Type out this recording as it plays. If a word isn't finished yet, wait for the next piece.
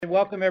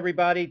Welcome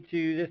everybody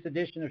to this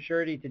edition of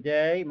Surety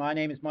Today. My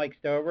name is Mike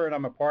Stover, and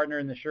I'm a partner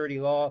in the Surety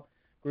Law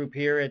Group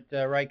here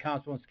at Wright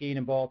Constable and Skeen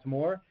in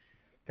Baltimore.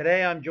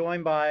 Today I'm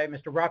joined by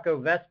Mr.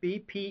 Rocco Vespi,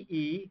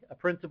 PE, a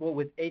principal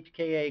with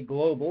HKA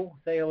Global.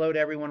 Say hello to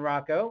everyone,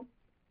 Rocco.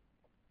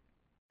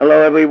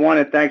 Hello everyone,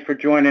 and thanks for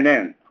joining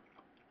in.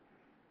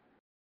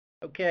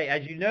 Okay,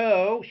 as you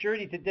know,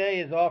 Surety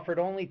Today is offered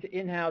only to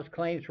in-house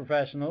claims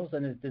professionals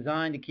and is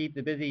designed to keep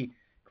the busy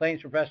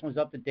claims professionals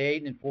up to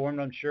date and informed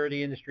on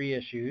surety industry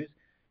issues.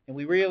 And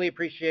we really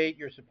appreciate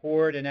your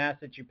support and ask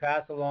that you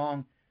pass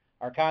along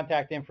our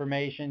contact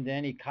information to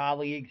any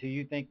colleagues who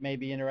you think may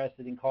be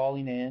interested in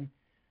calling in.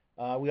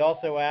 We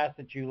also ask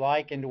that you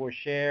like and or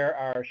share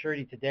our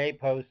Surety Today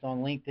posts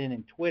on LinkedIn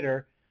and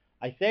Twitter.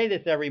 I say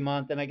this every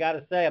month, and I got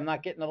to say I'm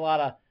not getting a lot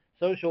of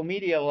social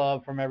media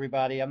love from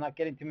everybody. I'm not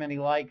getting too many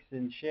likes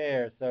and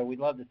shares, so we'd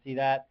love to see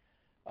that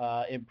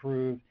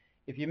improve.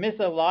 If you miss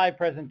a live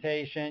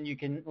presentation, you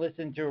can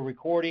listen to a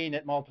recording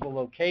at multiple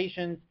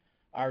locations,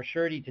 our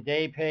Surety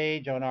Today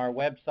page on our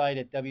website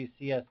at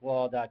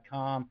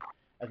wcslaw.com,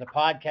 as a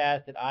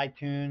podcast at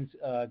iTunes,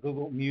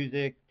 Google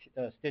Music,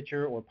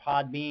 Stitcher, or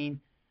Podbean.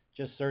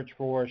 Just search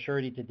for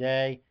Surety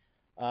Today,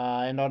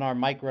 and on our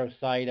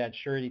microsite at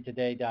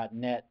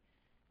suretytoday.net.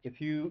 If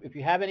you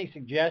have any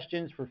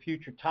suggestions for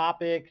future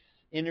topics,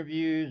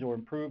 interviews, or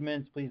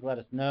improvements, please let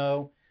us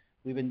know.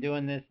 We've been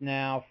doing this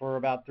now for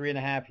about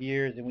 3.5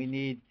 years, and we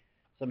need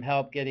some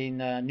help getting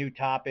new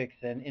topics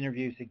and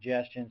interview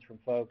suggestions from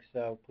folks,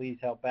 so please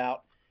help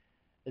out.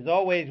 As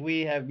always,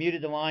 we have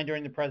muted the line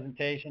during the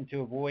presentation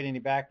to avoid any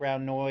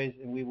background noise,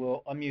 and we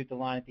will unmute the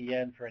line at the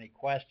end for any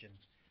questions.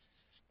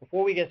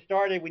 Before we get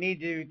started, we need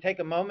to take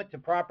a moment to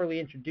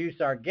properly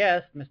introduce our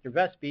guest, Mr.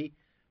 Vespi,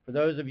 for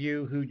those of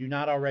you who do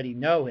not already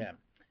know him.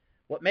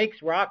 What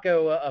makes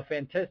Rocco a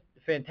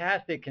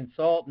fantastic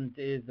consultant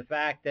is the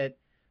fact that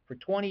for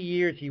 20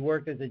 years he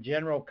worked as a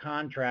general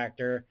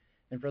contractor,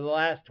 and for the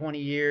last 20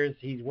 years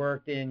he's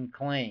worked in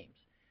claims.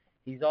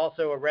 He's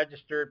also a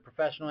registered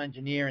professional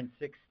engineer in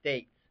 6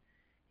 states.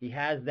 He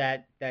has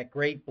that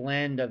great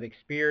blend of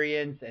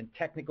experience and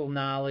technical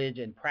knowledge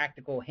and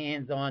practical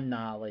hands-on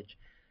knowledge.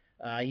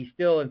 He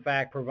still, in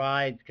fact,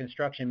 provides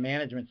construction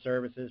management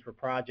services for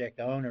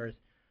project owners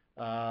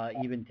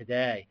even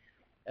today.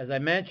 As I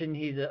mentioned,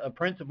 he's a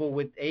principal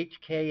with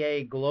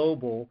HKA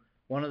Global,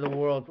 one of the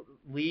world's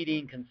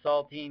leading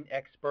consulting,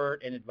 expert,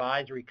 and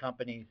advisory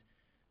companies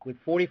with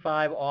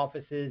 45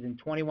 offices in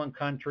 21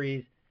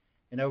 countries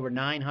and over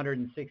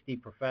 960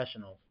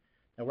 professionals.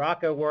 Now,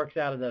 Rocco works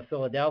out of the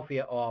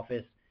Philadelphia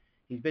office.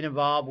 He's been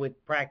involved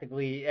with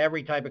practically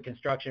every type of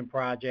construction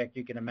project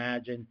you can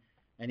imagine,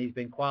 and he's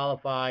been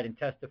qualified and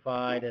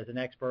testified as an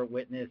expert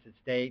witness at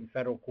state and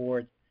federal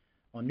courts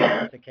on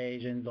numerous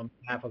occasions on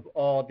behalf of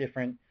all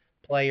different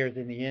players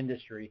in the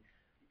industry.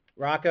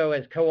 Rocco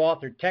has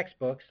co-authored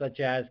textbooks such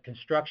as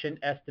Construction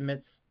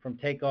Estimates from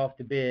Takeoff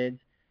to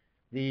Bids,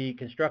 The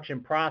Construction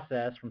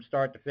Process from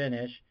Start to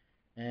Finish,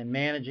 and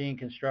Managing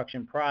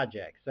Construction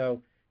Projects.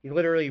 So he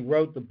literally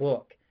wrote the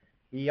book.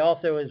 He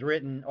also has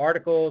written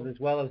articles as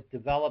well as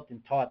developed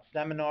and taught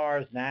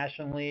seminars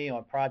nationally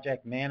on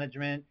project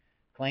management,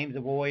 claims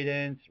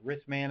avoidance,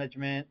 risk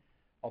management,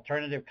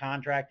 alternative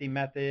contracting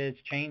methods,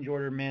 change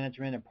order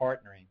management, and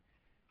partnering.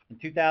 In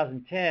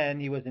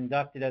 2010, he was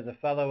inducted as a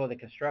fellow of the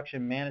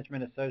Construction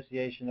Management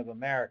Association of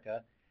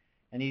America,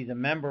 and he's a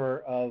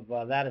member of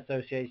that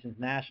association's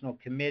National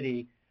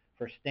Committee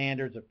for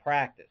Standards of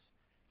Practice.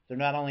 So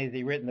not only has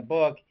he written the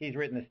book, he's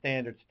written the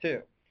standards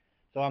too.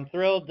 So I'm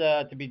thrilled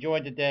to be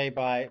joined today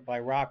by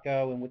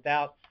Rocco, and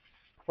without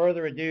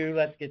further ado,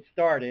 let's get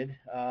started.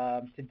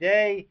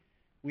 Today,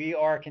 we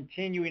are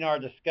continuing our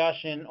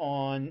discussion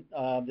on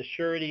the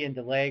surety and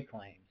delay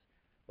claims.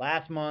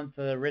 Last month,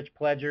 Rich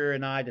Pledger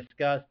and I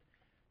discussed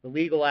the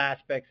legal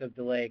aspects of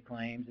delay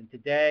claims, and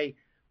today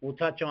we'll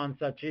touch on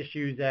such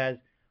issues as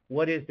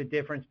what is the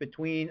difference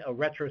between a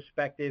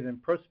retrospective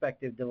and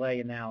prospective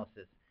delay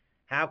analysis?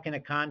 How can a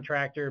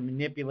contractor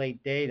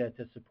manipulate data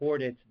to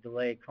support its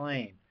delay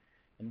claim?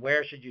 And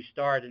where should you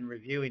start in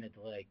reviewing a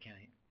delay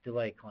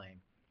claim?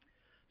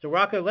 So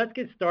Rocco, let's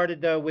get started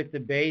though with the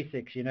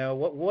basics. You know,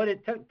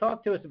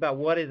 talk to us about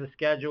what is a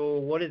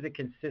schedule, what does it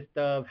consist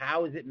of,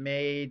 how is it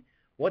made,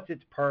 what's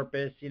its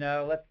purpose? You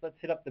know, let's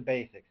hit up the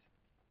basics.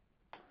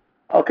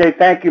 Okay,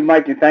 thank you,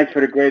 Mike, and thanks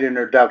for the great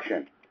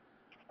introduction.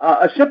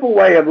 A simple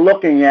way of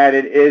looking at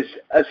it is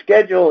a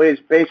schedule is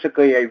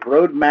basically a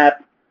roadmap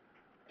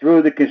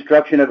through the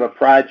construction of a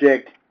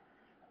project.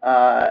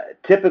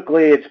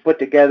 Typically, it's put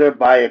together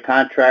by a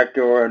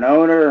contractor or an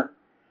owner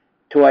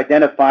to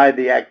identify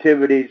the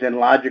activities and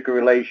logical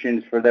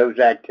relations for those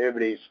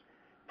activities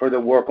for the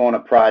work on a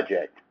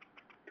project.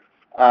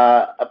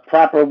 A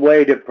proper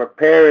way to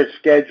prepare a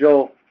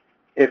schedule,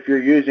 if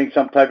you're using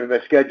some type of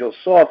a schedule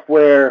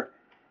software,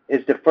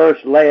 is to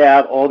first lay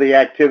out all the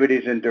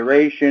activities and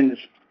durations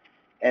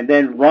and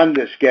then run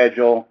the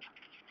schedule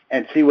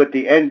and see what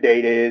the end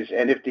date is.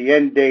 And if the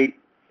end date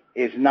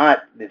is not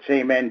the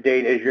same end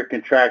date as you're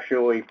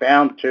contractually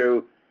bound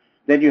to,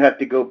 then you have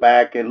to go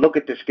back and look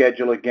at the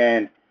schedule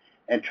again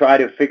and try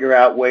to figure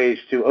out ways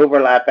to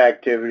overlap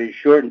activities,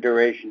 shorten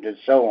durations, and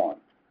so on.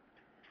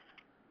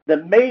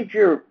 The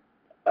major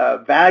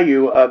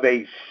value of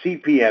a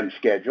CPM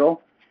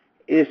schedule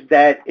is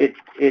that it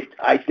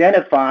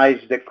identifies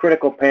the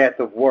critical path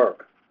of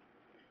work.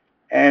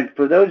 And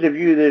for those of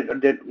you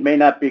that may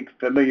not be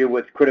familiar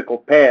with critical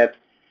path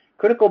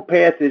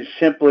is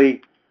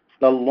simply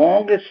the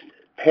longest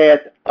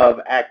path of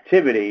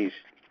activities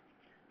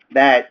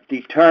that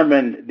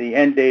determine the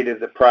end date of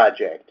the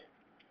project.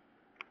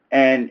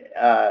 And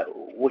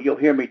what you'll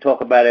hear me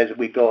talk about as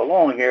we go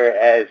along here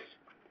as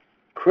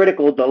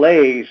critical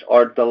delays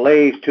are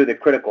delays to the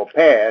critical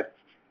path,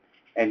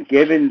 and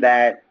given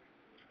that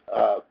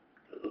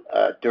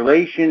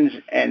durations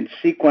and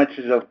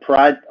sequences of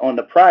on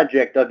the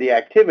project of the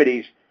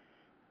activities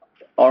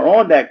are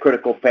on that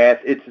critical path,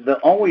 it's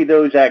only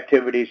those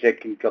activities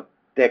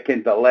that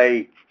can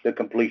delay the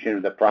completion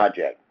of the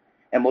project.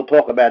 And we'll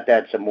talk about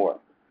that some more.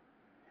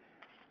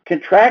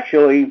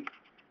 Contractually,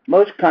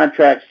 most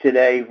contracts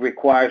today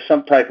require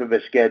some type of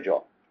a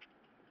schedule.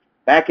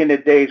 Back in the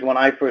days when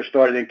I first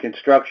started in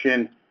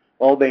construction,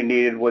 all they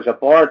needed was a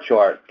bar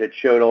chart that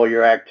showed all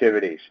your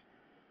activities.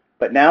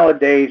 But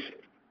nowadays,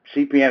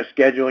 CPM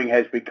scheduling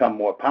has become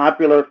more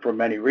popular for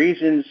many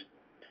reasons,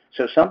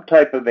 so some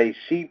type of a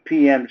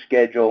CPM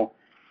schedule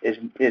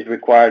is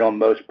required on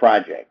most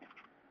projects.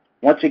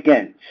 Once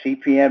again,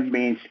 CPM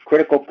means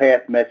Critical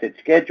Path Method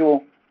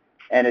Schedule,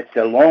 and it's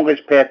the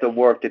longest path of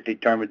work that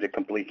determines the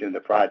completion of the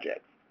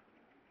project.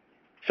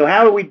 So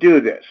how do we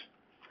do this?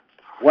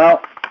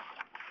 Well,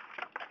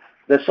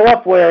 the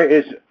software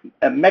is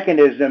a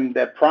mechanism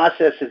that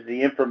processes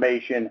the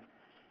information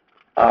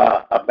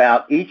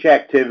about each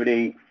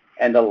activity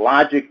and the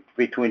logic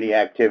between the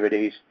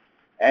activities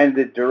and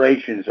the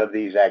durations of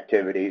these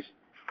activities.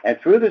 And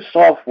through the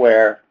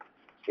software,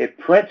 it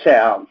prints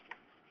out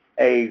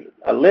a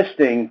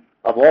listing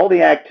of all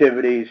the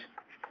activities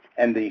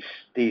and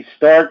the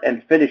start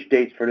and finish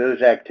dates for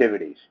those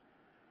activities.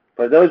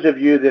 For those of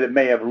you that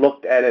may have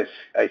looked at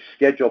a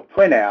schedule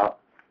printout,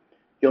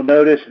 you'll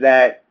notice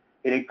that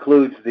it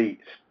includes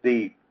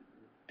the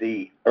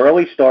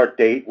early start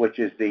date, which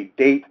is the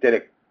date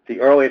that the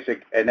earliest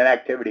an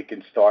activity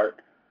can start,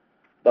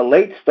 the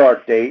late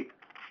start date,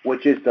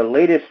 which is the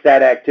latest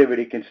that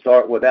activity can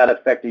start without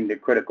affecting the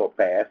critical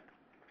path,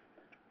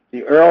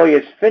 the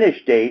earliest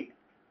finish date,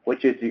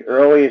 which is the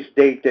earliest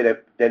date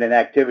that an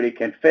activity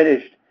can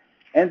finish,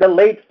 and the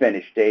late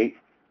finish date,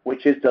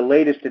 which is the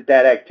latest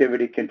that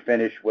activity can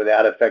finish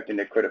without affecting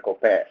the critical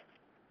path.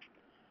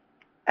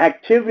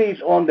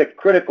 Activities on the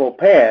critical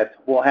path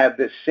will have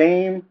the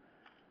same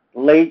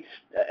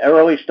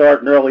early start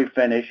and early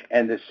finish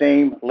and the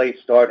same late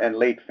start and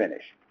late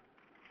finish.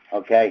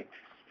 Okay?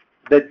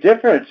 The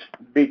difference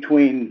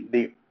between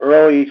the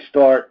early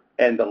start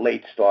and the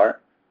late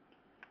start,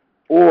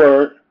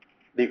 or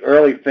the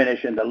early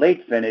finish and the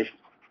late finish,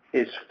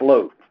 is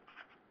float.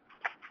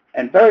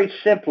 And very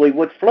simply,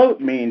 what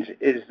float means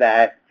is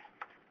that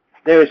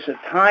there's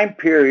a time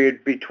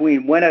period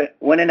between when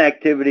an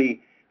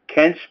activity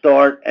can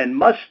start and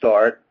must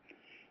start,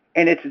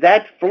 and it's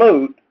that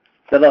float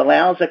that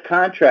allows a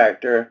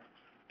contractor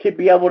to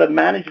be able to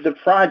manage the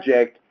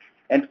project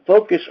and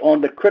focus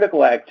on the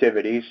critical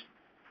activities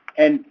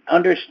and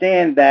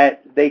understand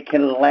that they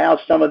can allow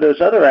some of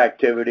those other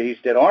activities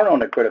that aren't on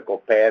the critical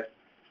path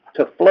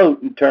to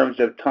float in terms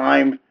of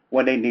time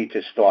when they need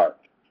to start.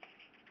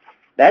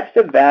 That's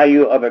the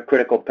value of a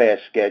critical path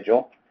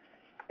schedule.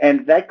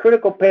 And that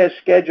critical path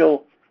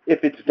schedule,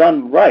 if it's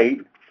done right,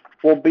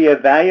 will be a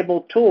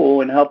valuable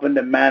tool in helping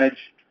to manage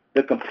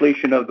the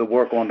completion of the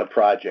work on the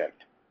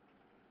project.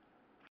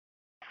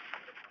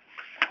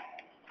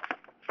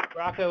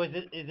 Rocco, is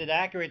it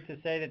accurate to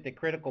say that the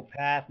critical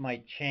path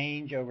might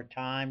change over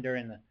time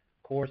during the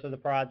course of the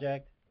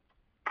project?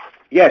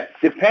 Yes,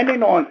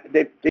 depending on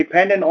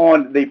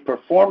the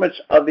performance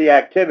of the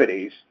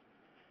activities,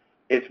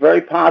 it's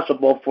very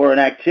possible for an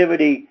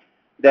activity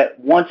that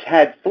once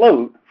had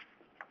float,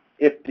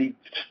 if the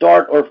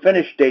start or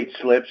finish date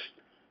slips,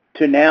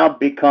 to now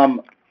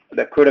become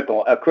a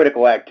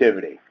critical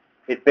activity.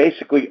 It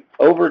basically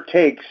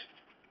overtakes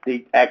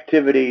the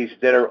activities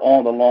that are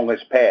on the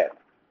longest path.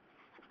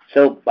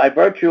 So by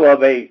virtue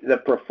of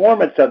the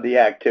performance of the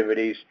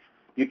activities,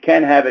 you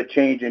can have a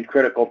change in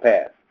critical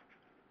path.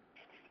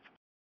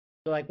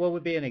 So, like, what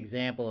would be an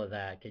example of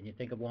that? Can you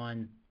think of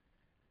one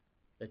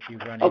that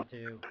you've run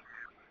into?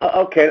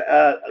 Okay,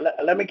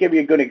 let me give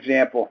you a good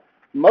example.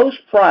 Most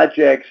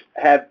projects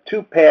have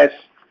two paths.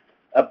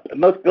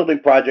 Most building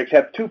projects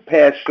have two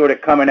paths sort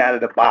of coming out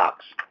of the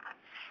box.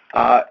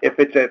 If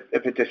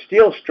it's a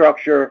steel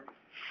structure,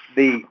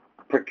 the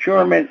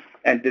procurement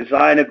and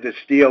design of the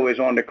steel is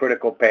on the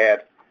critical path.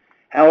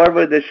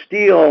 However, the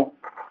steel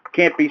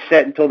can't be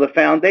set until the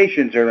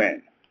foundations are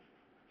in.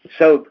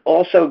 So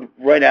also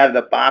right out of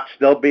the box,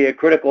 there'll be a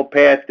critical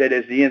path that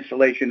is the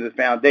installation of the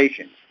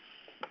foundation.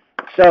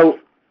 So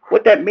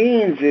what that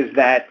means is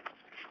that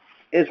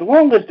as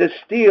long as the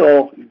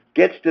steel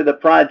gets to the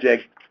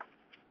project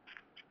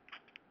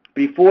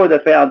before the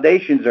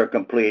foundations are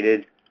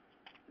completed,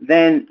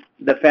 then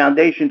the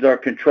foundations are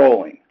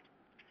controlling.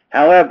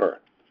 However,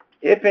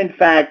 if in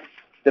fact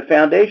the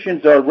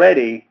foundations are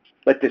ready,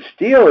 but the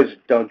steel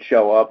don't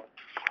show up,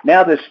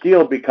 now the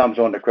steel becomes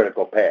on the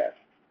critical path.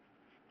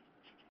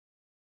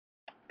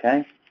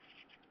 Okay?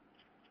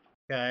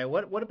 Okay,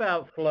 what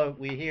about float?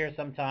 We hear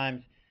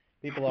sometimes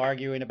people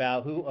arguing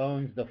about who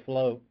owns the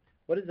float.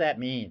 What does that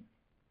mean?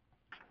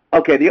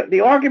 Okay,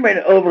 the argument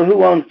over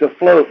who owns the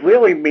float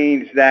really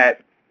means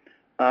that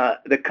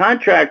the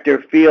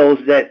contractor feels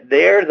that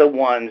they're the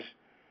ones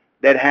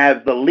that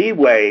have the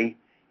leeway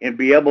in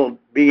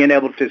being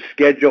able to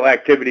schedule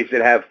activities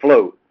that have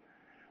float,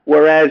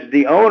 whereas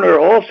the owner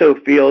also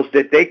feels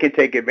that they can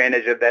take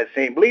advantage of that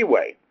same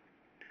leeway.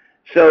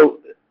 So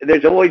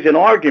there's always an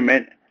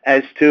argument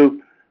as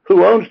to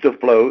who owns the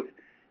float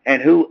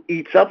and who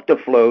eats up the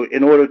float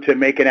in order to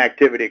make an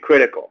activity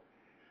critical.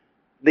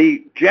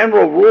 The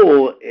general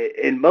rule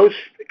in most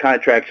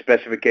contract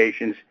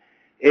specifications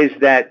is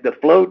that the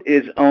float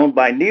is owned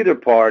by neither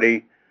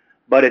party,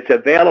 but it's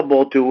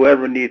available to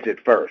whoever needs it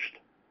first.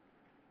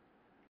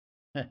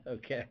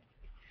 Okay.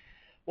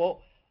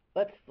 Well,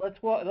 let's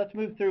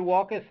move through.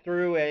 Walk us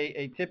through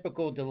a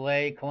typical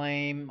delay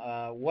claim.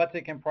 What's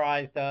it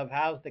comprised of?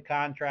 How's the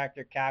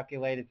contractor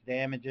calculate its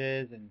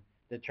damages and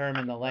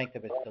determine the length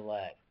of its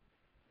delay?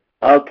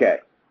 Okay.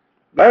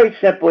 Very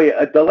simply,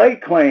 a delay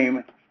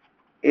claim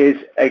is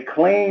a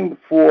claim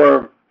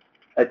for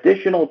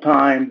additional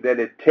time that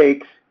it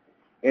takes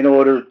in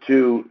order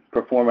to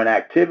perform an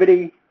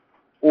activity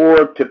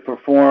or to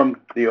perform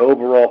the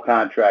overall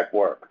contract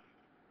work.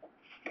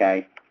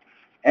 Okay?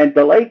 And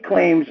delay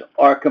claims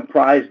are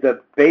comprised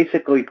of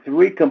basically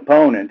three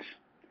components,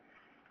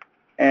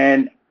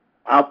 and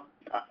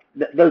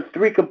those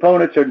three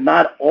components are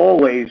not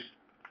always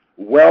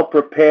well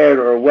prepared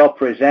or well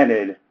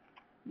presented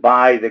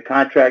by the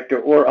contractor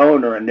or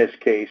owner in this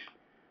case,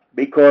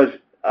 because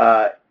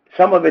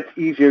some of it's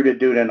easier to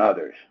do than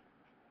others.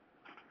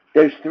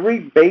 There's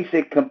three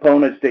basic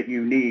components that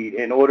you need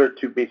in order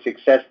to be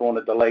successful in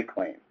a delay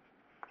claim.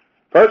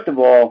 First of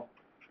all,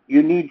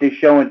 you need to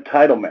show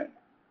entitlement,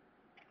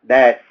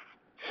 that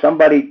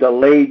somebody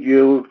delayed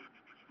you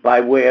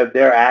by way of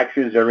their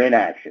actions or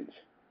inactions,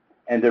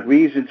 and the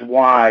reasons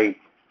why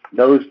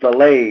those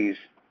delays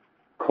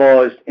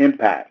caused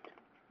impact.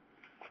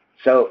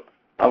 So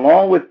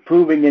along with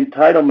proving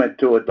entitlement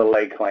to a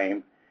delay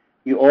claim,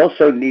 you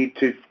also need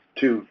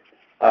to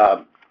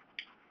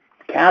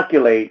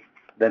calculate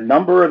the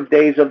number of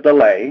days of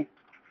delay,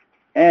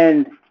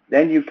 and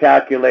then you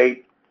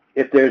calculate,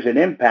 if there's an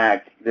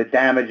impact, the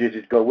damages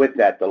that go with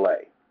that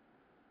delay.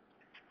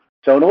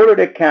 So in order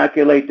to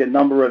calculate the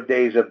number of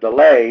days of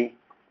delay,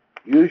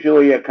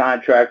 usually a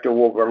contractor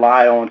will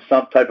rely on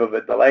some type of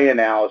a delay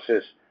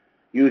analysis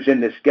using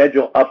the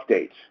schedule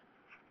updates.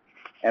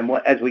 And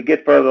as we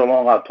get further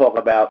along, I'll talk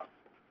about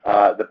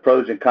the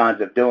pros and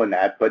cons of doing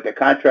that. But the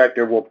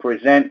contractor will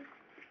present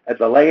a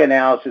delay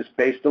analysis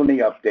based on the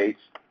updates,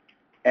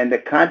 and the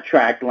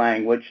contract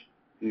language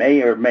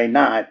may or may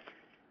not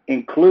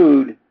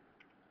include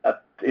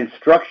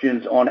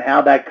instructions on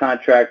how that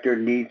contractor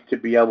needs to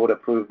be able to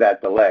prove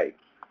that delay.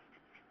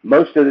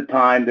 Most of the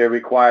time, they're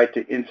required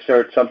to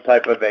insert some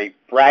type of a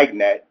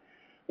fragnet,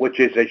 which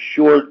is a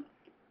short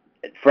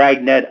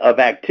fragnet of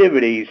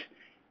activities,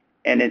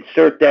 and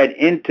insert that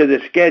into the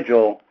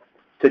schedule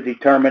to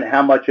determine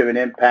how much of an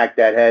impact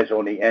that has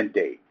on the end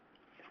date.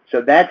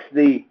 So that's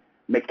the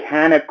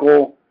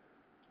mechanical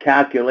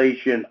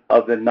calculation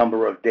of the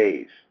number of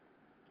days.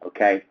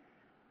 Okay?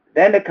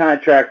 Then the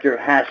contractor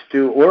has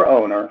to, or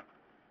owner,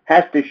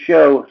 has to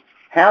show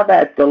how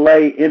that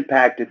delay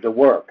impacted the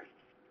work.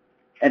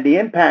 And the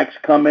impacts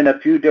come in a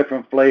few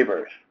different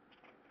flavors.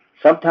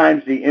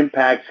 Sometimes the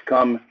impacts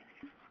come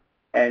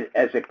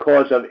as a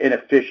cause of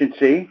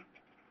inefficiency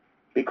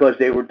because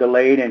they were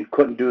delayed and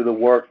couldn't do the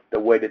work the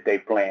way that they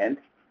planned.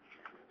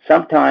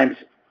 Sometimes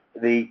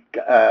the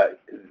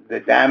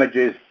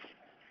damages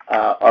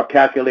are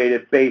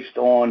calculated based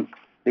on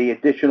the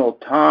additional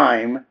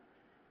time,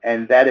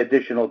 and that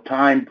additional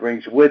time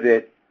brings with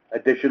it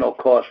additional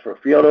costs for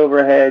field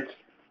overheads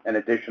and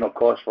additional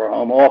costs for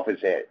home office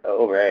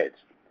overheads.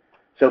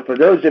 So for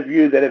those of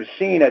you that have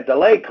seen a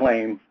delay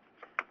claim,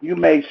 you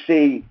may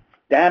see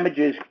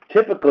damages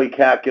typically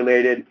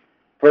calculated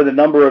for the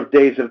number of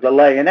days of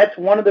delay. And that's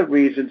one of the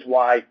reasons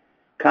why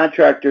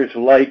contractors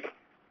like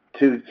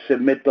to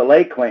submit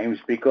delay claims,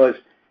 because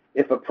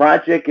if a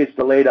project is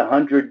delayed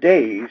 100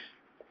 days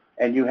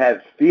and you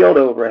have field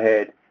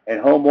overhead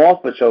and home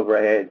office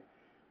overhead,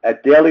 a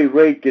daily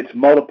rate gets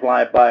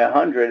multiplied by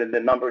 100 and the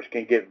numbers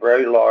can get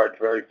very large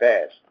very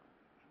fast.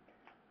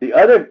 The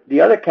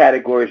other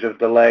categories of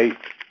delay,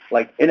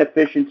 like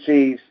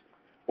inefficiencies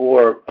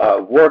or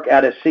work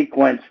out of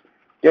sequence,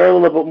 they're a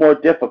little bit more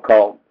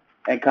difficult,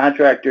 and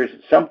contractors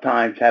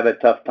sometimes have a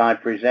tough time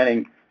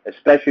presenting,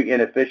 especially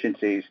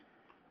inefficiencies,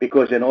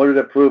 because in order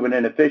to prove an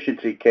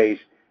inefficiency case,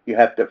 you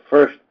have to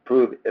first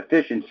prove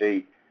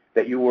efficiency,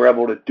 that you were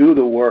able to do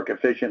the work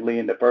efficiently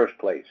in the first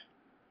place.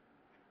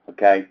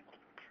 Okay?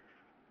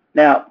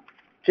 Now,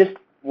 just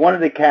one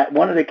of the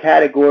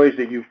categories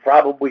that you've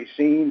probably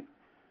seen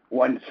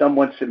when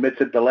someone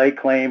submits a delay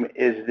claim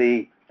is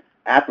the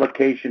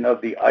application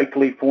of the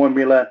Eichle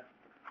formula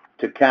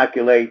to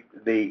calculate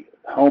the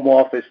home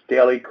office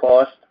daily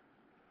cost.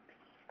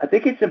 I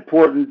think it's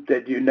important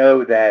that you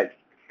know that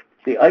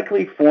the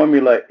Eichle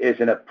formula is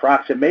an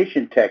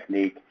approximation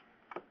technique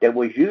that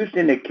was used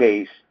in the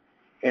case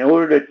in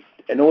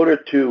order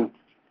to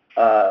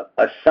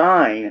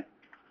assign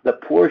the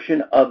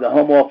portion of the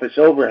home office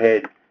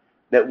overhead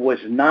that was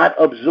not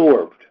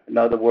absorbed, in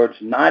other words,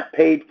 not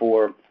paid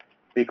for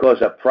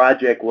because a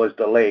project was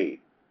delayed.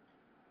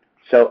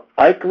 So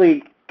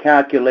Eichle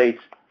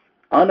calculates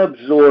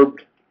unabsorbed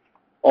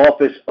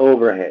office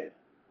overhead.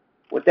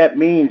 What that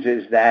means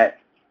is that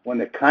when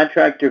the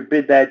contractor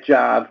bid that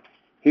job,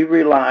 he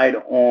relied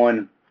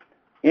on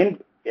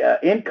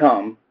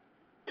income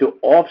to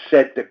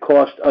offset the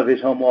cost of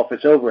his home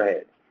office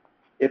overhead.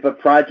 If a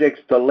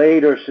project's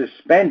delayed or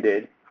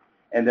suspended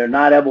and they're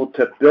not able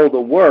to bill the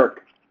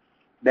work,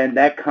 then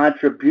that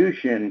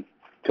contribution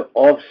to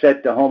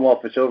offset the home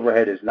office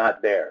overhead is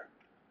not there.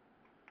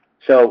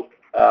 So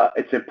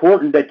it's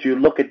important that you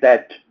look at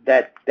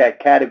that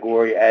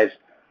category as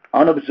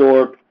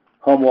unabsorbed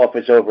home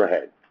office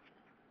overhead.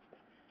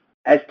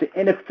 As to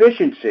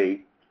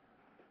inefficiency,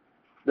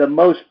 the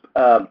most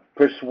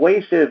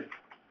persuasive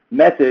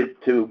method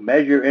to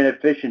measure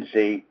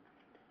inefficiency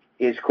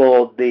is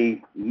called the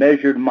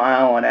measured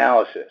mile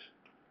analysis.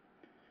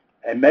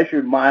 A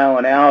measured mile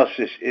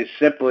analysis is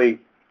simply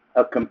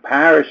a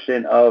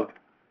comparison of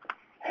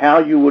how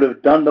you would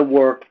have done the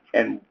work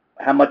and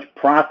how much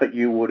profit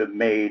you would have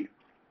made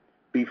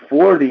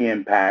before the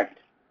impact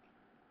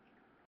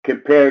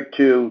compared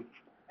to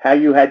how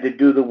you had to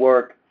do the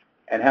work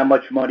and how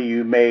much money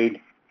you made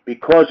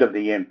because of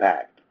the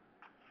impact.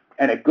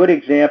 And a good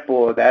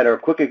example of that, or a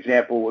quick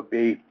example, would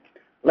be,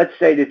 let's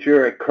say that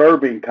you're a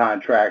curbing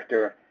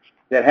contractor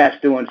that has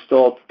to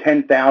install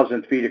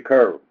 10,000 feet of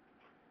curb.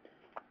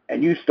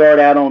 And you start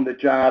out on the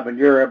job and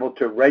you're able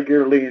to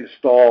regularly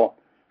install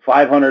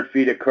 500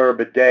 feet of curb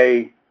a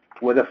day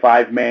with a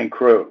 5-man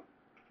crew.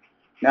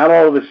 Now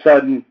all of a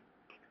sudden,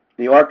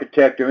 the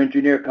architect or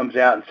engineer comes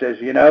out and says,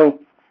 you know,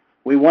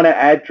 we want to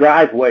add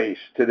driveways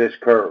to this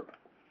curb.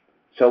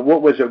 So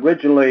what was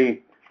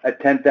originally a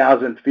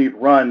 10,000 feet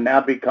run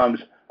now becomes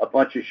a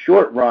bunch of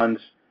short runs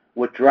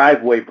with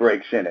driveway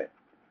breaks in it.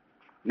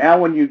 Now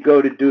when you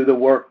go to do the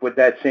work with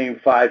that same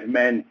 5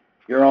 men,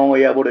 you're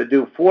only able to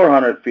do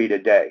 400 feet a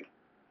day.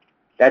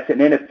 That's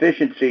an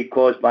inefficiency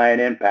caused by an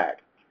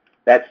impact.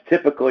 That's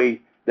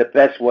typically the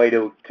best way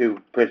to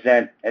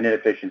present an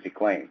inefficiency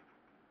claim.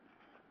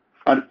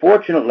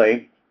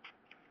 Unfortunately,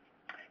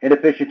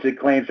 inefficiency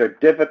claims are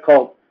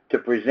difficult to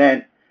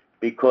present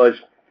because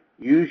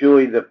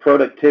usually the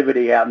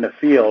productivity out in the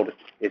field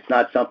is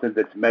not something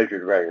that's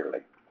measured regularly.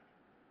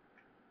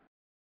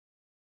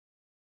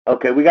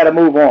 Okay, we got to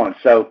move on.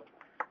 So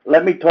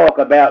let me talk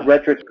about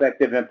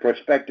retrospective and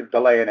prospective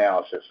delay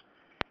analysis.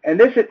 And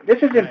this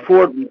is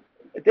important.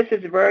 This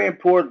is very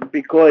important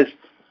because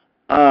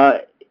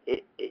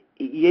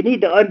you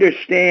need to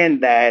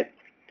understand that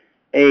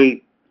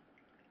a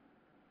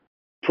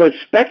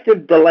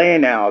prospective delay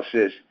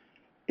analysis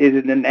is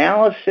an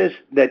analysis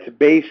that's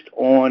based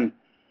on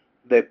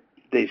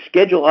the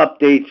schedule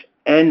updates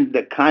and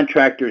the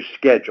contractor's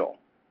schedule.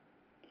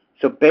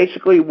 So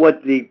basically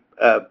what the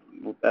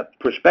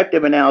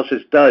prospective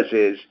analysis does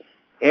is,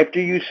 after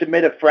you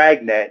submit a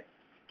fragnet,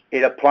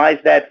 it applies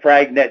that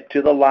fragnet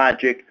to the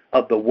logic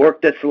of the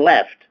work that's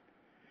left,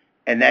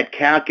 and that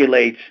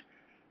calculates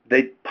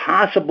the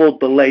possible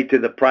delay to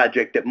the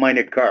project that might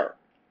occur.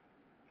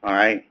 All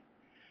right?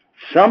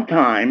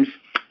 Sometimes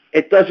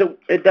it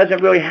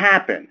doesn't really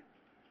happen.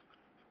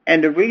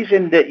 And the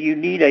reason that you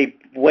need a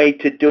way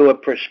to do a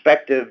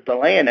prospective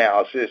delay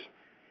analysis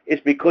is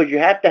because you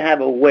have to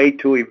have a way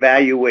to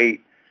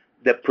evaluate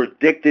the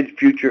predicted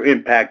future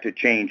impact of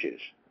changes.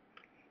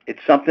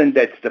 It's something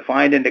that's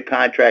defined in the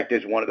contract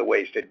as one of the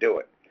ways to do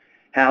it.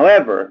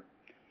 However,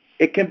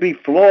 it can be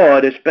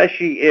flawed,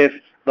 especially if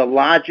the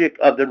logic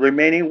of the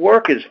remaining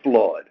work is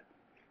flawed.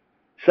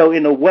 So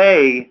in a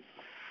way,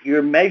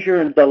 you're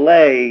measuring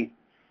delay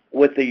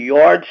with the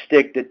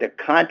yardstick that the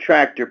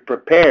contractor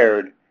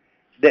prepared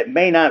that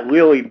may not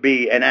really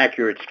be an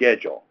accurate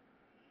schedule.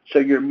 So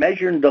you're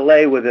measuring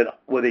delay with a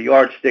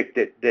yardstick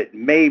that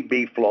may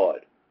be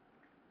flawed.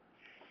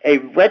 A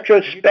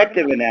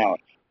retrospective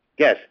analysis.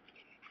 Yes.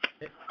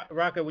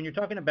 Rocco, when you're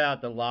talking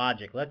about the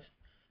logic, let's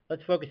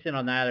focus in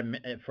on that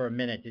for a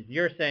minute.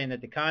 You're saying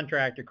that the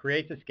contractor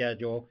creates a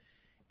schedule,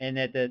 and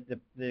that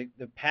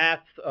the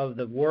paths of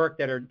the work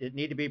that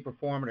need to be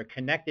performed are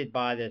connected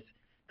by this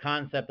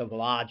concept of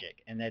logic,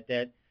 and that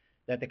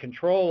the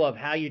control of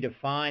how you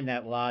define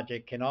that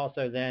logic can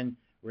also then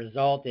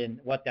result in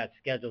what that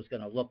schedule is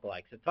going to look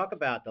like. So talk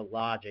about the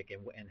logic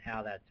and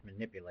how that's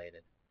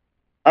manipulated.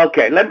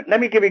 Okay, let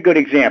me give you a good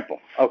example.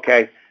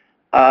 Okay,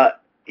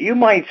 you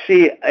might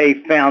see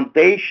the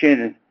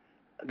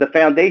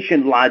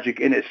foundation logic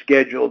in a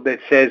schedule that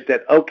says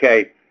that,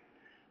 okay,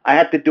 I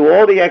have to do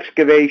all the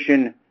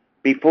excavation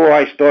before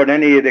I start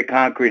any of the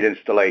concrete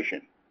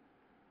installation.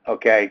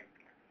 Okay?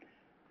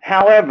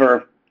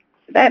 However,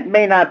 that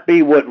may not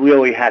be what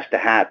really has to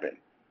happen.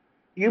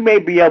 You may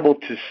be able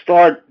to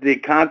start the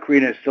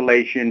concrete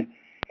installation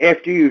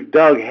after you've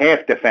dug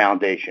half the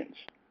foundations.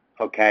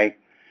 Okay?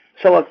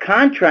 So a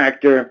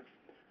contractor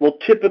will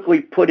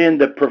typically put in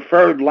the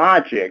preferred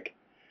logic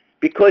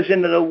because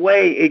in a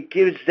way it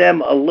gives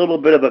them a little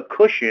bit of a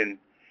cushion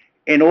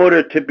in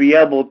order to be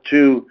able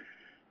to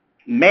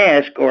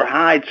mask or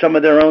hide some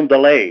of their own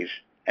delays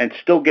and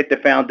still get the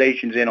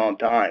foundations in on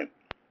time.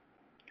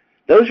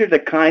 Those are the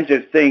kinds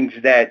of things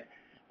that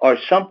are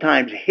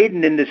sometimes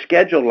hidden in the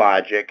schedule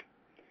logic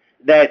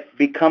that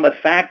become a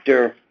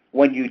factor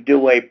when you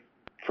do a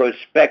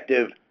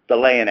prospective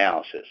delay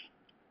analysis.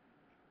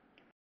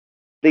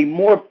 The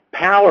more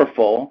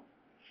powerful,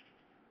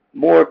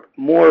 more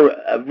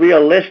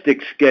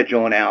realistic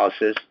schedule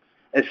analysis,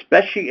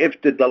 especially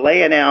if the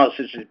delay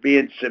analysis is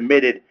being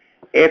submitted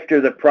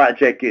after the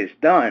project is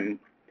done,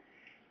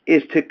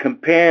 is to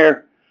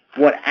compare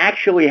what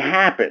actually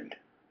happened,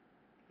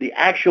 the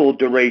actual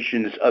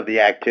durations of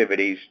the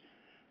activities,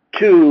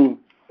 to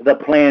the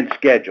planned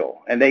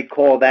schedule. And they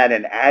call that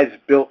an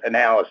as-built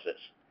analysis.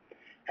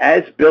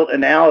 As-built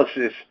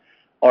analysis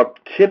are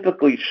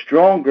typically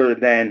stronger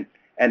than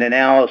an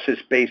analysis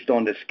based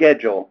on the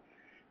schedule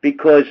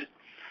because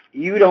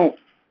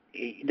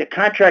the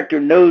contractor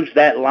knows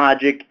that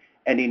logic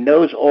and he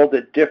knows all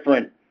the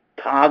different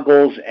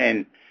toggles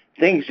and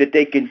things that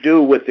they can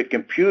do with the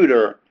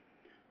computer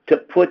to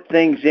put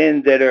things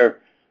in that are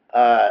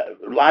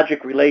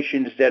logic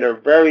relations that are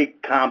very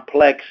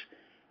complex,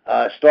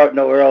 start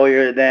no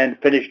earlier than,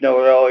 finish no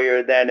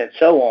earlier than, and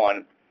so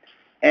on.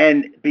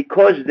 And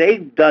because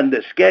they've done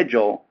the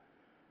schedule,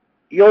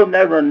 you'll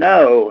never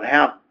know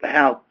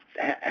how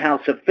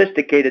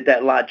sophisticated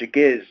that logic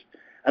is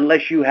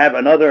unless you have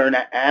another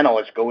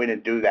analyst go in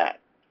and do that.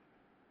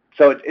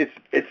 So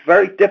it's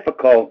very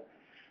difficult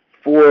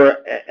for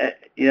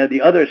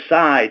the other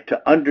side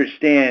to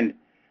understand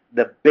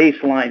the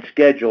baseline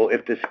schedule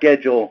if the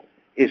schedule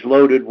is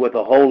loaded with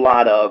a whole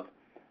lot of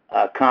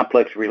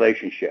complex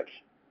relationships.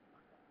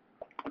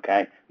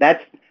 Okay,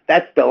 that's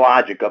the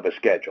logic of a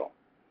schedule.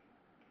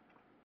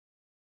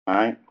 All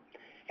right,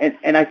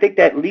 and I think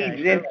that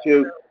leads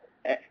into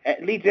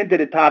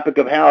the topic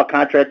of how a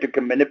contractor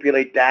can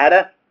manipulate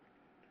data.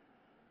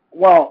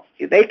 Well,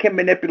 they can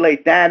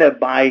manipulate data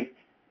by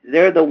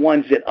they're the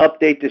ones that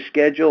update the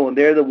schedule and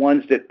they're the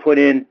ones that put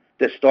in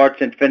the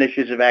starts and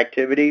finishes of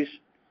activities.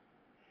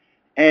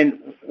 And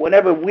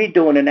whenever we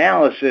do an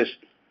analysis,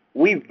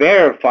 we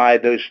verify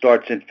those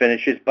starts and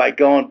finishes by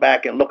going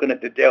back and looking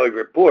at the daily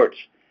reports,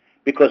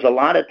 because a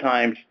lot of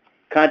times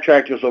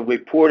contractors will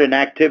report an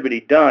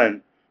activity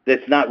done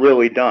that's not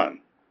really done.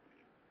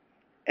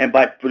 And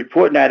by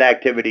reporting that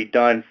activity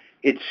done,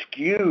 it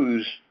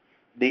skews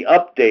the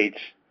updates,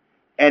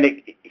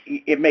 and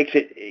it makes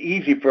it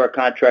easy for a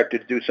contractor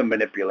to do some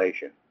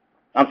manipulation.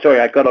 I'm sorry,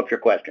 I cut off your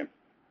question.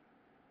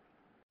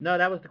 No,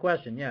 that was the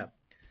question, yeah.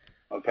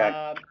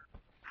 Okay.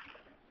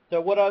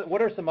 So what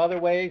are some other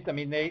ways? I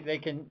mean, they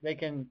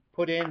can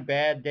put in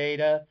bad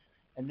data,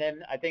 and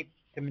then I think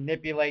to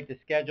manipulate the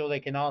schedule, they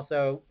can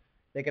also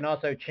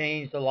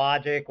change the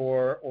logic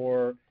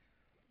or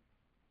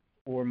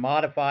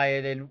modify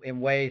it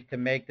in ways to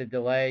make the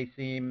delay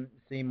seem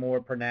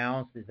more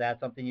pronounced. Is that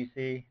something you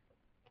see?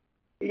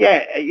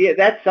 Yeah,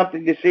 that's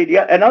something to see.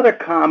 Another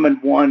common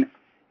one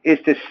is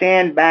to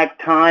sandbag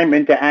time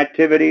into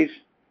activities.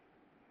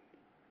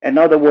 In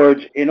other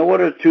words, in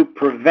order to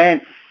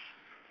prevent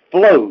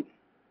float,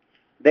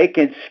 they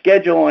can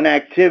schedule an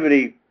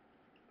activity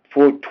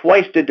for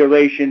twice the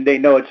duration they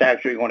know it's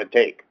actually going to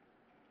take.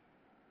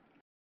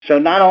 So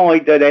not only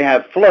do they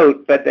have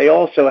float, but they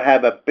also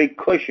have a big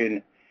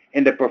cushion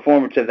in the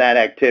performance of that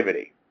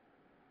activity.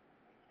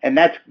 And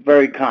that's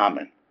very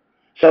common.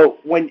 So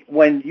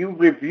when you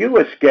review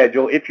a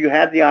schedule, if you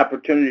have the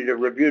opportunity to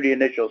review the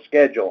initial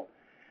schedule,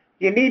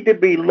 you need to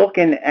be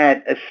looking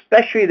at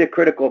especially the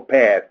critical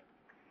path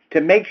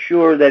to make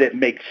sure that it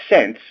makes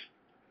sense,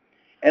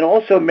 and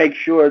also make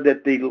sure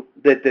that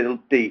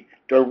the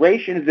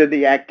durations of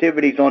the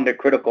activities on the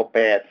critical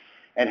path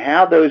and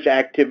how those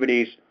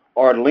activities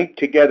are linked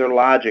together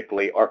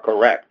logically are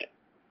correct.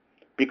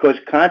 Because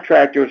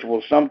contractors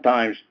will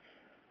sometimes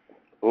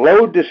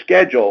load the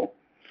schedule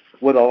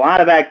with a lot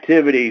of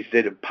activities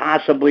that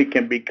possibly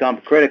can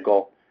become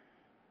critical,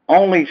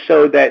 only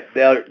so that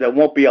there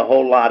won't be a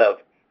whole lot of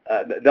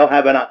they'll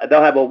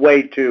have a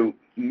way to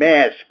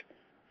mask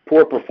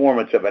poor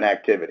performance of an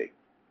activity.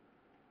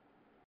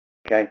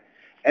 Okay,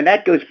 and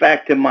that goes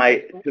back to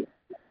my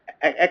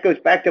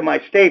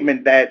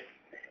statement that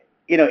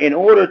in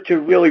order to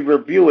really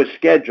review a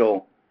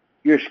schedule,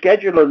 your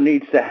scheduler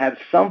needs to have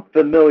some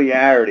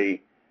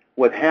familiarity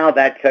with how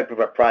that type of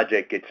a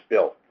project gets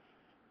built.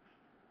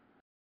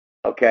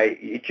 Okay,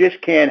 you just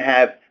can't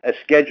have a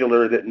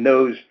scheduler that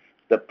knows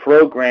the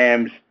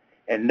programs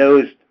and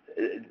knows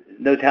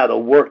how to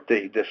work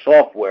the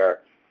software.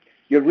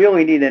 You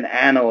really need an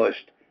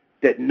analyst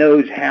that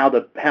knows how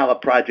a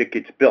project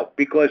gets built,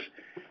 because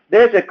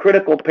there's a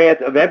critical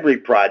path of every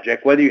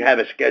project, whether you have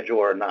a schedule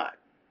or not.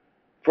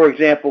 For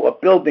example, a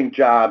building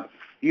job,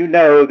 you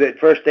know that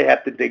first they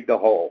have to dig the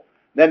hole.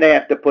 Then they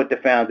have to put the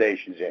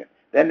foundations in.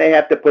 Then they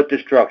have to put the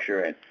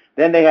structure in.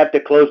 Then they have to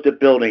close the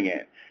building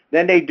in.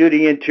 Then they do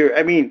the interior.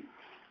 I mean,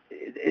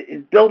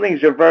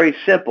 buildings are very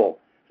simple.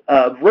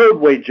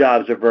 Roadway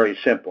jobs are very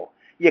simple.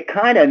 You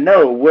kind of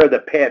know where the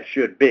path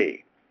should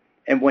be.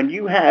 And when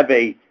you have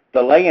a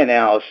delay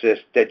analysis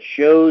that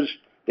shows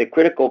the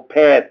critical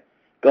path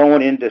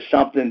going into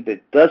something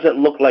that doesn't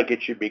look like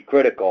it should be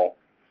critical,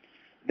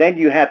 then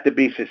you have to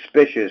be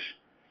suspicious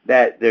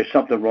that there's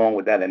something wrong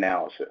with that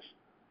analysis.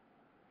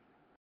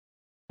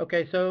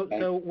 Okay,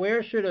 so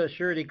where should a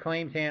surety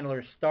claims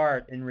handler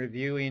start in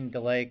reviewing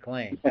delay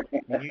claims?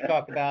 When you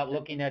talk about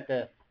looking at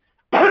the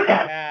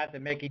path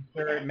and making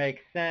sure it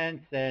makes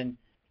sense and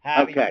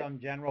having some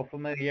general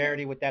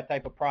familiarity with that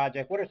type of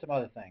project, what are some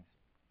other things?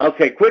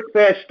 Okay, quick,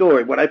 fast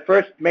story. When I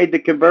first made the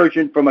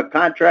conversion from a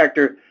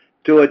contractor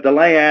to a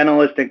delay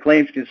analyst and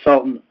claims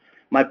consultant,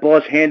 my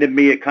boss handed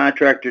me a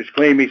contractor's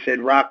claim. He said,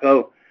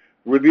 Rocco,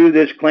 review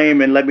this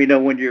claim and let me know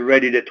when you're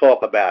ready to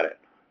talk about it.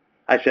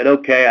 I said,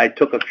 okay. I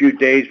took a few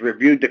days,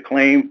 reviewed the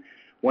claim,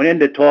 went in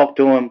to talk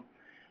to him.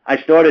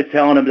 I started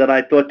telling him that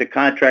I thought the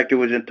contractor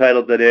was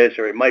entitled to this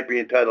or he might be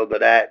entitled to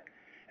that.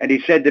 And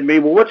he said to me,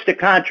 well, what's the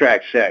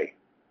contract say?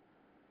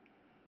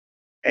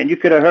 And you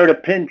could have heard a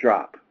pin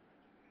drop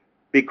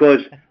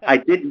because I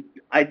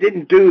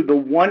didn't do the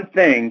one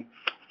thing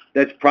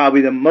that's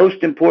probably the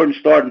most important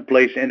starting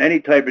place in any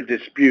type of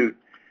dispute,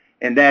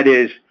 and that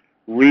is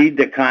read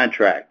the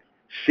contract.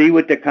 See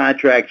what the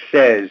contract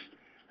says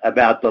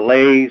about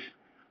delays,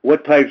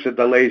 what types of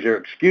delays are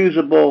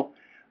excusable,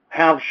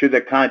 how should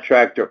the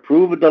contractor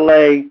approve a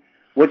delay,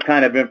 what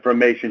kind of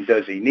information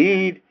does he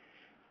need,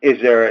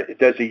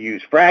 does he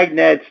use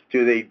fragnets,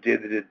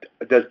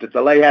 does the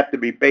delay have to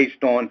be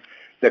based on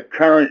the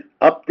current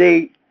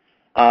update,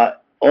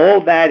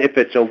 all that, if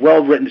it's a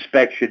well-written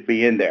spec, should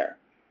be in there.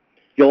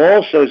 You'll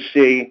also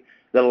see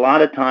that a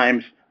lot of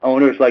times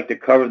owners like to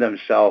cover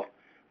themselves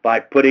by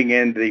putting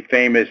in the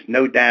famous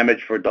no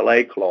damage for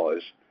delay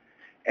clause.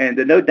 And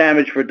the no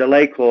damage for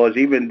delay clause,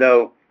 even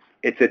though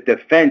it's a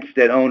defense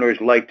that owners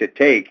like to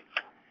take,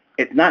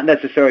 it's not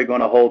necessarily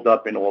going to hold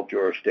up in all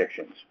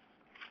jurisdictions.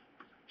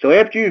 So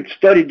after you've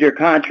studied your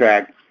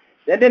contract,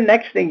 then the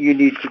next thing you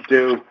need to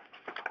do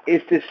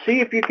is to see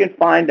if you can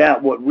find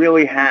out what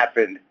really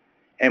happened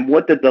and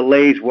what the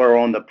delays were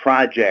on the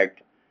project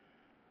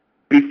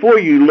before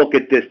you look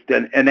at this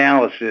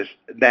analysis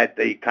that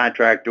the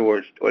contractor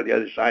or the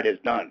other side has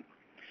done.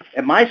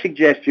 And my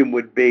suggestion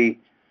would be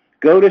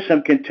go to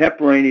some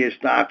contemporaneous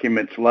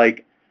documents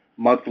like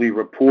monthly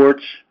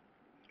reports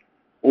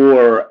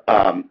or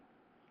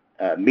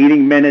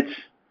meeting minutes,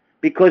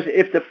 because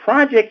if the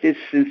project is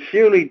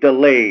sincerely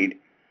delayed,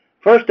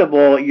 first of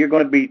all, they're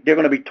going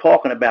to be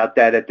talking about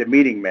that at the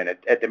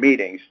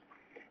meetings,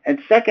 and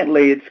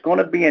secondly, it's going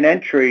to be an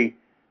entry.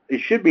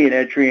 It should be an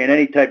entry in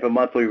any type of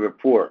monthly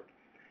report.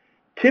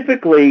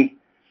 Typically,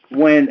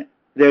 when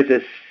there's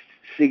a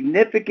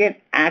significant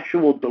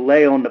actual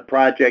delay on the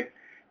project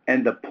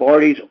and the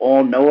parties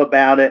all know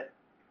about it,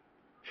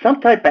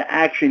 some type of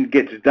action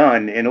gets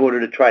done in order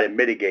to try to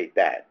mitigate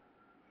that.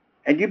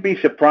 And you'd be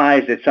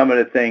surprised at some of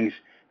the things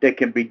that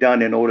can be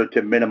done in order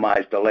to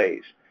minimize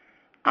delays.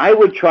 I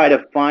would try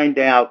to find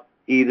out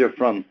either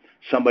from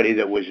somebody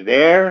that was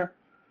there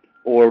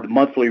or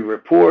monthly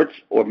reports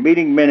or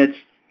meeting minutes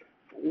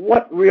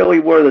what really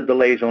were the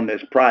delays on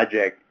this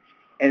project.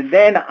 And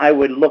then I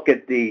would look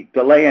at the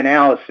delay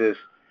analysis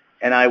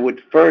and I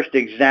would first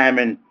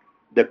examine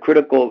the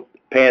critical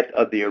path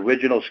of the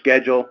original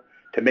schedule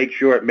to make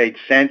sure it made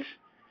sense,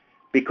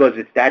 because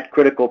it's that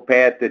critical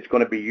path that's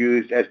going to be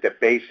used as the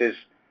basis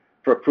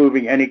for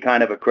proving any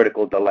kind of a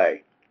critical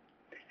delay.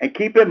 And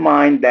keep in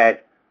mind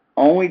that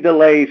only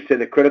delays to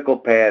the critical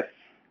path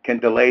can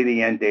delay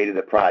the end date of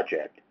the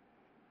project.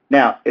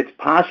 Now, it's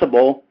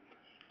possible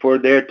for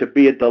there to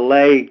be a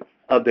delay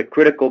of the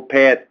critical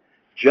path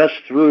just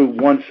through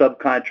one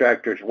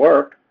subcontractor's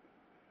work.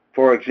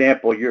 For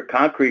example, your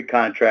concrete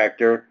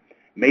contractor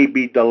may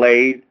be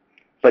delayed,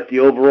 but the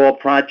overall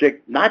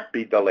project not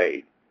be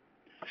delayed.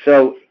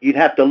 So you'd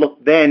have to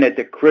look then at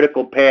the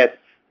critical path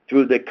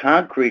through the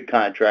concrete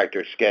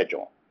contractor's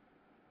schedule.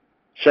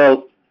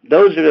 So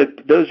those are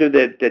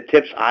the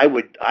tips I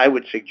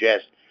would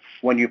suggest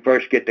when you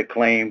first get the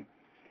claim,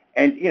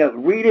 and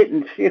read it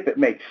and see if it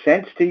makes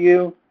sense to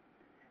you.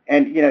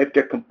 And if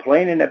they're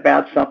complaining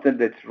about something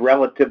that's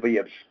relatively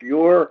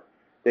obscure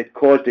that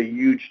caused a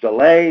huge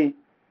delay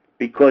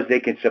because they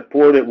can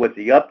support it with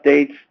the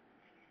updates,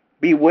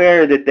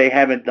 beware that they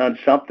haven't done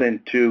something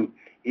to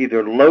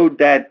either load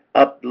that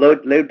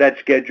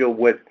schedule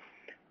with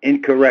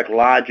incorrect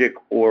logic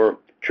or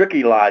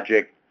tricky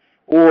logic,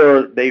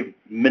 or they've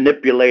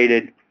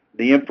manipulated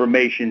the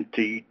information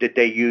that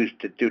they use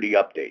to do the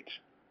updates.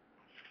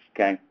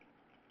 Okay.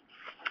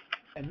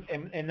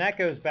 And that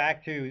goes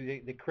back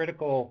to the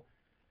critical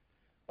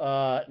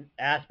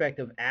aspect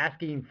of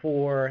asking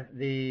for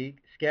the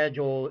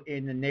schedule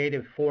in the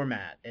native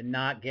format and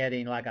not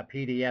getting like a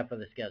PDF of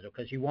the schedule,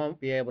 because you won't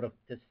be able to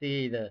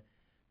see the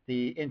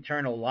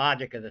internal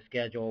logic of the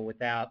schedule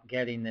without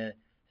getting the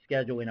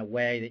schedule in a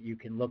way that you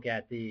can look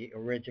at the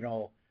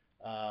original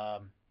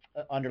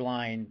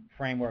underlying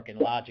framework and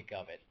logic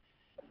of it.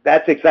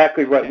 That's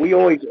exactly right. We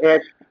always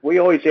ask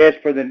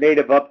for the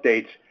native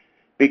updates,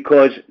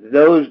 because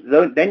those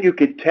then you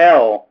can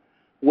tell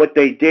what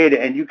they did,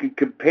 and you can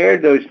compare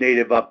those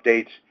native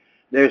updates.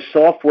 There's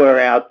software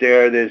out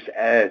there.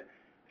 There's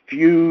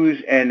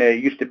Fuse, and there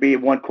used to be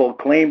one called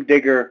Claim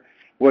Digger,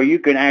 where you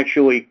can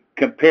actually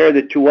compare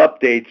the two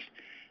updates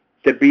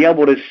to be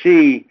able to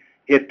see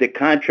if the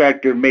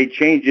contractor made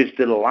changes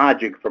to the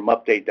logic from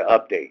update to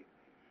update.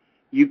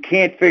 You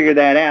can't figure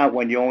that out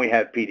when you only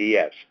have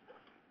PDFs,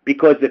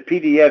 because the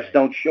PDFs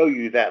don't show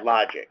you that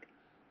logic.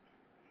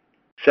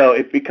 So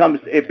it becomes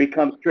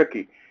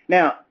tricky.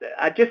 Now,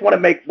 I just want to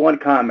make one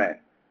comment.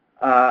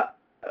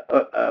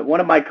 One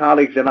of my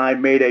colleagues and I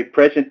made a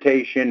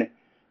presentation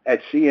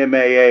at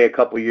CMAA a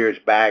couple years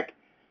back,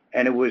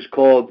 and it was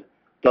called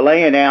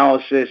Delay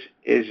Analysis.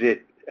 Is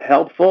it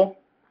helpful,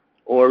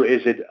 or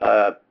is it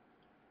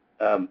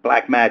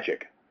black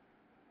magic?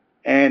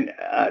 And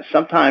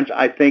sometimes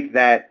I think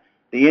that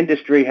the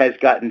industry has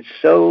gotten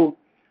so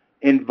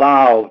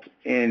involved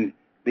in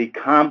the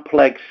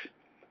complex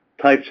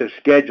types of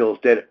schedules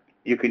that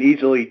you can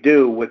easily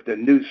do with the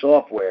new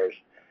softwares,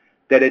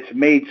 that it's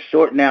made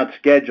sorting out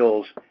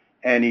schedules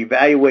and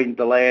evaluating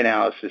delay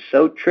analysis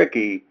so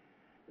tricky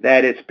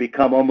that it's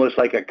become almost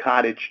like a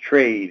cottage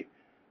trade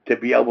to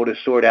be able to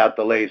sort out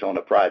delays on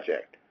a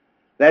project.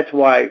 That's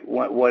why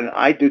when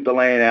I do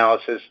delay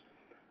analysis,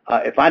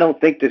 if I don't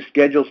think the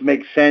schedules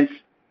make sense,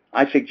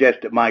 I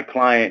suggest to my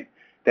client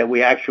that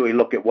we actually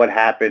look at what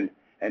happened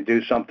and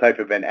do some type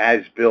of an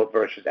as-built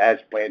versus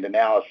as-planned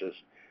analysis,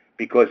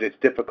 because it's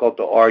difficult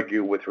to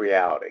argue with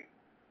reality.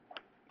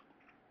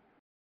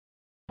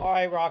 All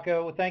right,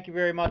 Rocco. Well, thank you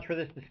very much for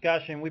this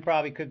discussion. We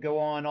probably could go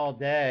on all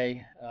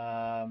day,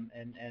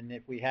 and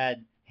if we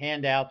had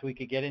handouts, we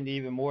could get into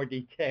even more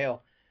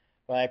detail.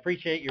 But I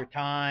appreciate your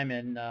time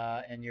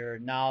and your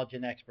knowledge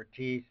and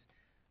expertise.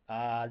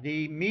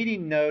 The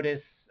meeting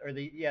notice, or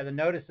the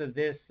notice of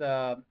this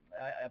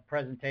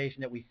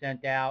presentation that we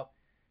sent out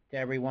to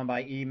everyone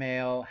by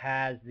email,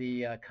 has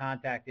the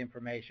contact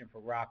information for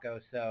Rocco.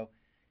 So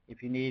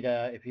if you need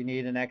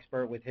an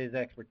expert with his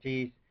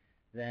expertise,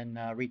 then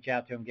reach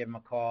out to him, give him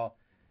a call.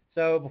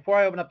 So before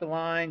I open up the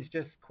lines,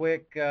 just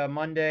quick,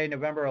 Monday,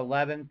 November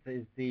 11th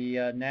is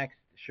the next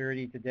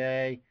Surety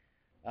Today.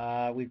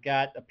 We've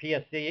got a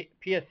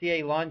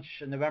PSCA lunch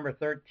on November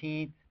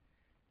 13th.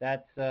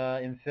 That's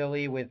in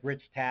Philly with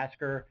Rich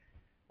Tasker.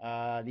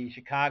 The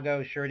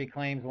Chicago Surety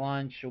Claims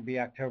Lunch will be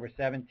October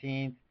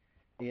 17th.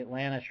 The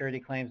Atlanta Surety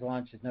Claims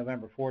Lunch is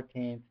November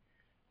 14th.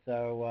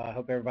 So I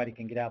hope everybody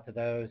can get out to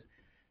those.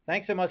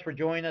 Thanks so much for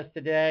joining us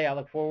today. I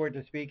look forward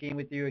to speaking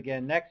with you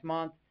again next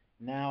month.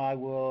 Now I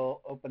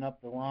will open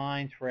up the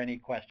lines for any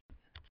questions.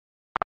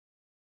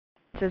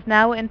 This is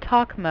now in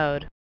talk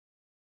mode.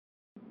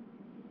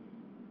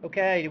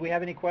 Okay, do we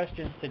have any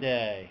questions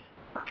today?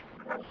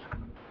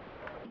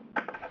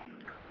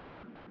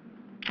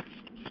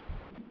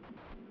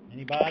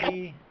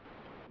 Anybody?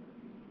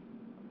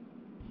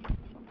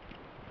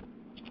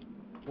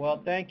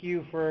 Well, thank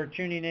you for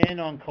tuning in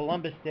on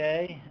Columbus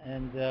Day,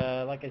 and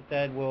like I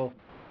said, we'll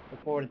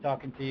look forward to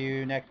talking to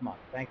you next month.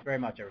 Thanks very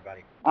much,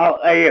 everybody.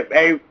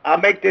 I'll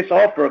make this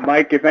offer,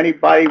 Mike. If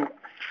anybody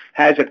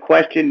has a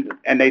question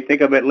and they think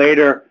of it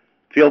later,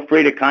 feel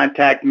free to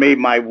contact me.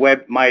 My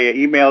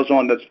email's is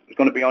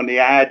going to be on the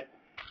ad,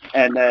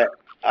 and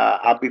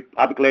I'll be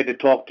glad to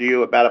talk to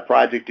you about a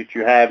project that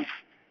you have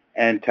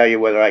and tell you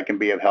whether I can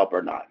be of help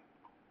or not.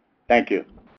 Thank you.